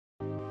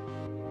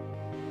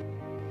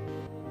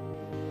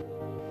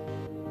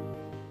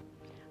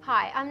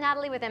Hi, I'm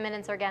Natalie with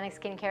Eminence Organic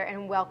Skincare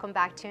and welcome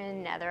back to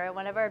another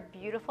one of our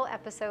beautiful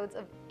episodes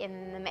of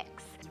In the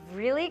Mix.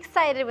 Really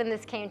excited when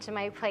this came to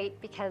my plate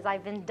because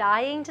I've been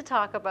dying to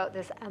talk about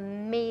this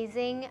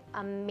amazing,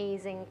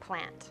 amazing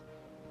plant.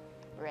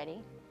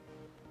 Ready?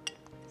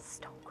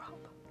 Stone crop.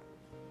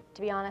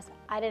 To be honest,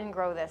 I didn't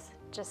grow this,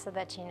 just so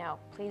that you know.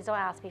 Please don't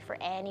ask me for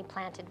any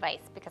plant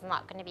advice because I'm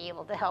not going to be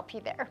able to help you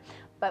there.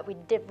 But we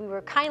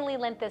were kindly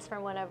lent this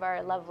from one of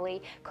our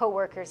lovely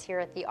co-workers here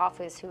at the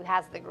office who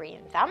has the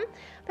green thumb.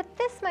 But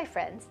this, my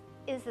friends,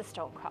 is the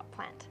stone crop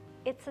plant.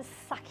 It's a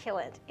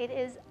succulent. It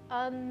is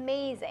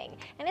amazing.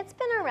 And it's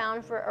been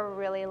around for a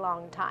really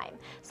long time.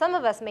 Some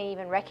of us may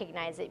even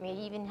recognize it, may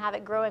even have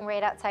it growing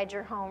right outside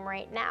your home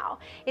right now.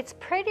 It's a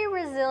pretty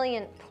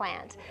resilient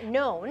plant,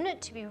 known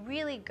to be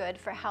really good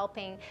for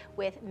helping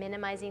with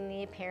minimizing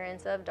the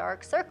appearance of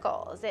dark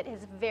circles. It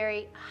is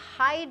very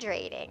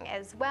hydrating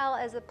as well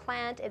as a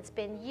plant. It's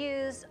been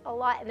used a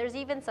lot, and there's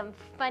even some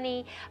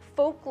funny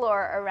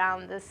folklore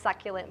around this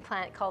succulent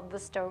plant called the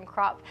stone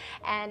crop.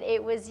 And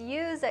it was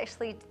used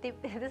actually,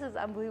 this is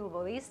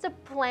unbelievable. They used to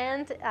plant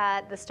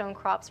the stone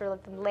crops or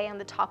let them lay on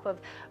the top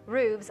of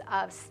roofs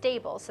of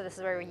stables. So this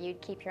is where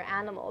you'd keep your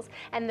animals.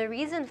 And the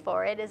reason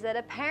for it is that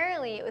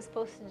apparently it was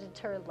supposed to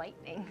deter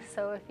lightning.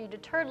 So if you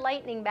deterred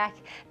lightning back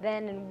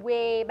then and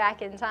way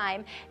back in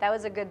time, that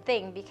was a good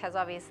thing because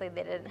obviously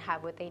they didn't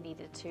have what they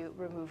needed to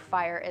remove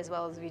fire as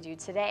well as we do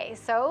today.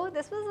 So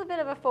this was a bit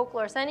of a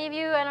folklore. So any of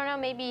you, I don't know,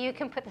 maybe you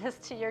can put this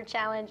to your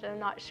challenge, I'm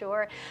not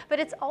sure. But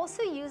it's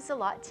also used a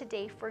lot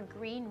today for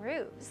green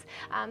roofs.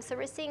 So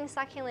we're seeing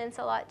succulents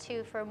a lot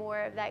too for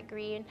more of that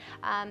green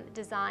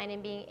design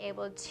and being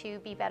able to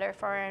be better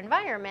for our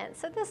environment.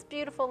 So this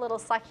beautiful little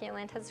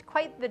succulent has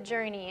quite the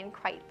journey and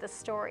quite the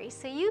story.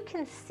 So you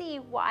can see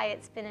why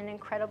it's been an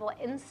incredible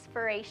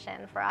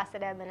inspiration for us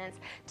at Eminence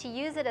to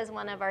use it as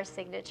one of our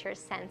signature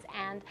scents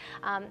and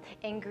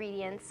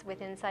ingredients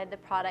with inside the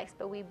products.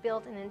 But we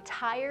built an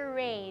entire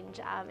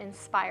range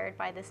inspired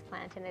by this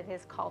plant, and it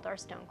is called our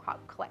Stone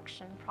Crop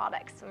Collection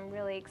products. So I'm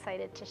really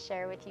excited to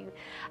share with you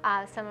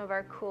some of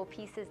our cool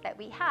pieces that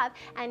we have.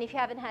 And if you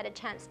haven't had a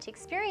chance to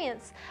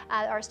experience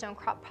our stone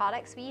crop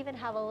products, we even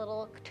have a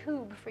little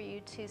tube for you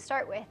to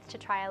start with to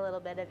try a little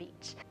bit of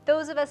each.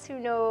 Those of us who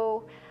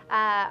know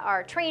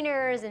our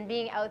trainers and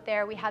being out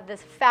there, we have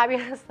this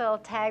fabulous little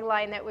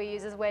tagline that we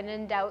use is when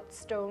in doubt,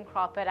 stone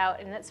crop it out,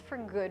 and that's for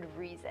good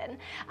reason.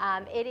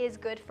 It is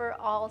good for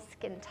all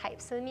skin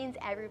types, so it means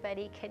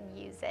everybody can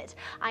use it.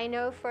 I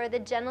know for the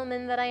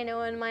gentlemen that I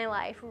know in my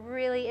life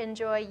really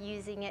enjoy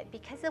using it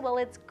because, well,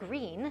 it's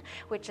green,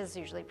 which is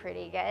usually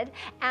pretty good,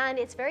 and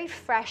it's very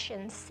fresh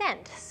in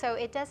scent, so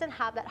it doesn't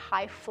have that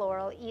high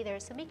floral either,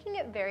 so making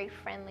it very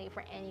friendly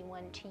for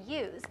anyone to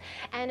use.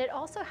 And it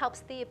also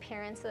helps the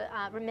appearance,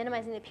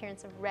 minimizing the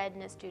appearance of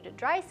redness due to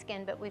dry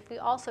skin. But if we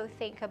also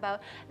think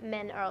about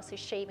men are also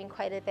shaving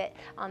quite a bit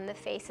on the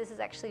face, this is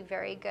actually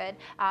very good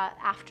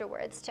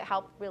afterwards to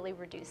help really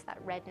reduce that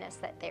redness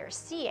that they're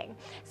seeing.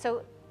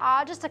 So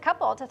just a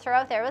couple to throw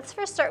out there. Let's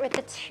first start with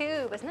the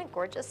tube. Isn't it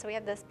gorgeous? So we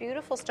have this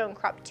beautiful stone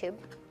crop tube.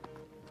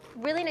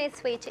 Really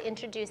nice way to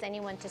introduce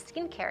anyone to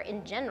skincare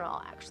in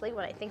general, actually,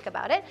 when I think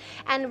about it,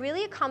 and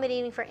really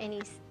accommodating for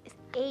any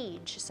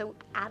age, so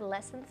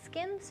adolescent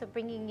skin, so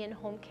bringing in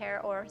home care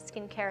or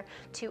skincare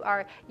to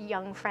our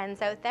young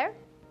friends out there,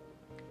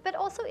 but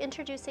also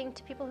introducing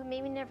to people who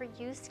maybe never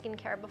used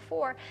skincare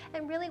before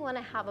and really want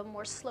to have a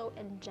more slow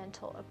and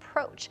gentle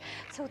approach.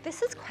 So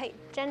this is quite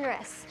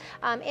generous.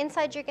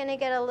 Inside you're going to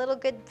get a little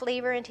good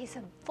flavor and taste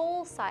of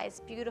full-size,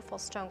 beautiful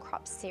stone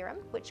crop serum,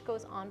 which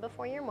goes on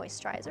before your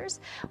moisturizers.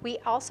 We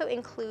also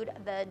include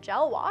the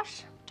gel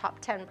wash,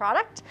 top 10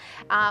 product.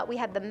 We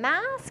have the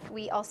mask.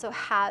 We also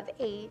have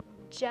a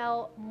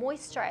gel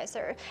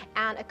moisturizer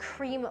and a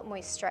cream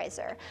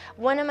moisturizer.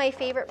 One of my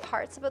favorite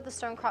parts about the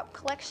Stone Crop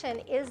collection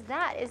is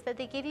that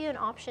they give you an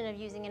option of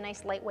using a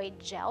nice lightweight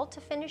gel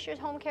to finish your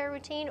home care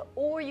routine,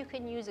 or you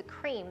can use a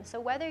cream. So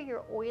whether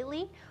you're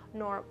oily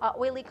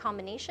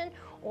combination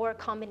or a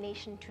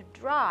combination to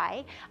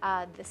dry,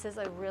 this is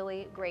a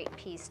really great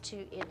piece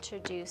to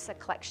introduce a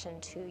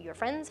collection to your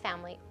friends,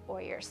 family, or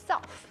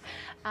yourself.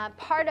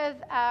 Part of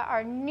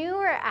our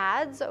newer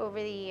ads over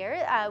the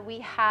year, we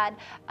had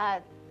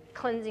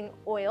cleansing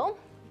oil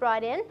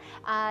brought in.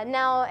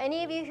 Now,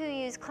 any of you who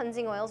use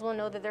cleansing oils will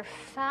know that they're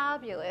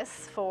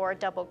fabulous for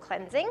double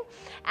cleansing.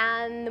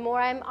 And the more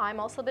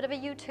I'm also a bit of a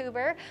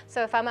YouTuber,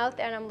 so if I'm out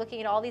there and I'm looking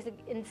at all these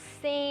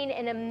insane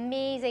and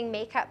amazing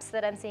makeups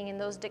that I'm seeing in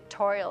those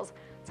tutorials,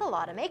 it's a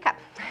lot of makeup.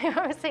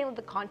 I was saying with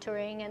the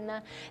contouring and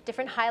the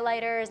different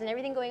highlighters and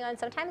everything going on.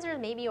 Sometimes there's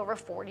maybe over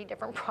 40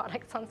 different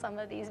products on some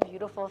of these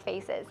beautiful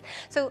faces.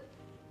 So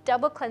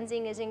Double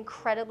cleansing is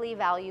incredibly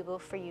valuable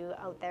for you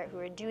out there who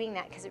are doing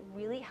that because it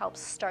really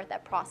helps start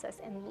that process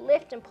and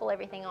lift and pull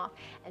everything off,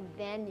 and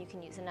then you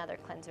can use another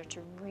cleanser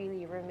to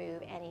really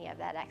remove any of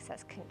that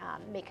excess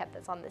makeup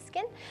that's on the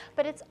skin.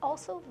 But it's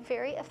also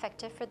very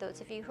effective for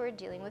those of you who are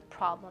dealing with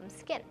problem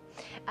skin.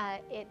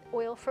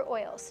 Oil for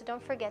oil, so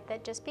don't forget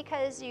that just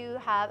because you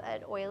have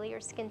an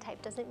oilier skin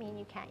type doesn't mean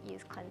you can't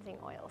use cleansing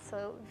oil.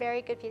 So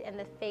very good, and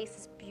the face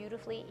is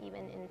beautifully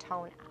even in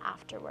tone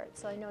afterwards.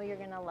 So I know you're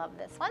gonna love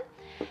this one.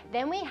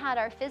 Then we had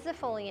our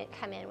Physifolient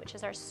come in, which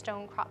is our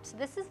stone crop. So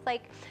this is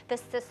like the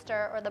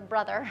sister or the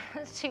brother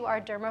to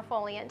our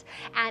Dermafoliant.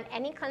 And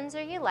any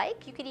cleanser you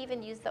like, you could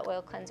even use the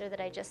oil cleanser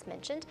that I just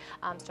mentioned,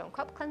 stone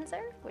crop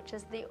cleanser, which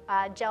is the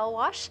gel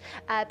wash.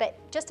 But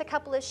just a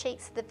couple of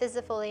shakes of the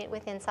Physifolient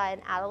with inside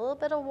and add a little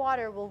bit of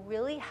water will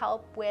really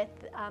help with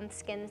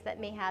skins that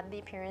may have the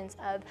appearance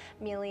of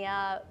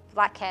melia,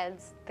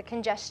 blackheads, the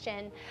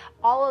congestion,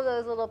 all of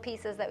those little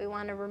pieces that we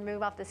want to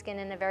remove off the skin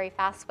in a very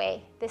fast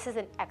way. This is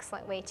an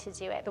excellent way to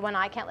do it. The one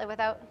I can't live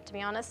without, to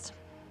be honest,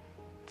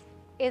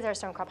 is our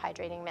Stone Crop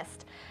Hydrating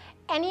Mist.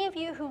 Any of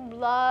you who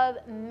love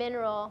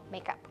mineral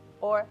makeup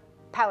or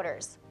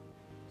powders,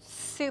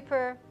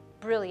 super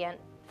brilliant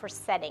for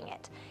setting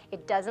it.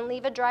 It doesn't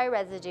leave a dry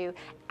residue,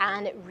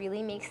 and it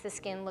really makes the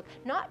skin look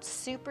not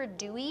super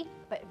dewy,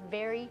 but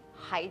very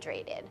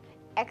hydrated.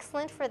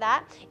 Excellent for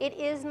that. It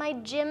is my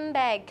gym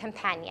bag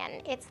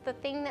companion. It's the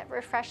thing that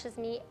refreshes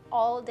me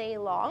all day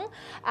long.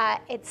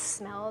 It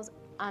smells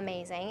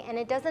amazing, and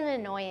it doesn't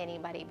annoy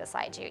anybody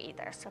beside you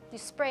either. So if you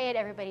spray it,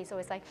 everybody's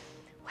always like,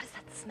 what is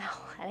that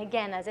smell? And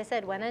again, as I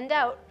said, when in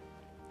doubt,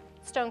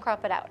 stone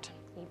crop it out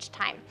each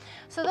time.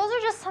 So those are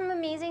just some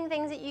amazing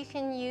things that you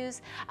can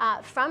use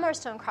from our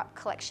Stone Crop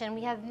collection.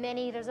 We have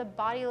many. There's a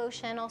body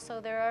lotion, also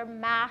there are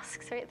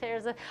masks, right?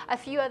 There's a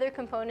few other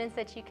components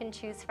that you can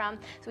choose from.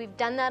 So we've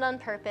done that on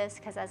purpose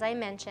because, as I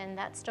mentioned,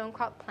 that Stone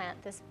Crop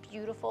plant, this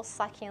beautiful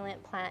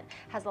succulent plant,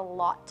 has a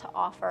lot to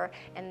offer,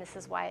 and this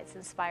is why it's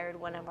inspired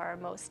one of our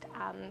most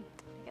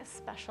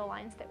special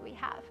lines that we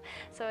have.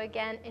 So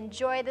again,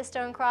 enjoy the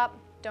Stone Crop.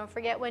 Don't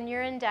forget when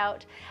you're in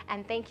doubt,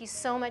 and thank you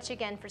so much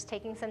again for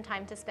taking some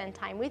time to spend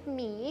time with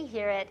me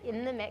here at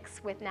In the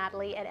Mix with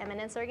Natalie at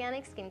Eminence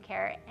Organic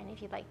Skincare. And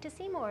if you'd like to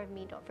see more of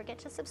me, don't forget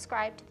to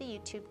subscribe to the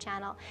YouTube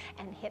channel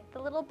and hit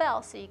the little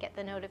bell so you get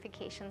the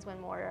notifications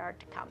when more are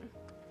to come.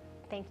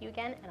 Thank you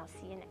again, and I'll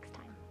see you next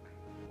time.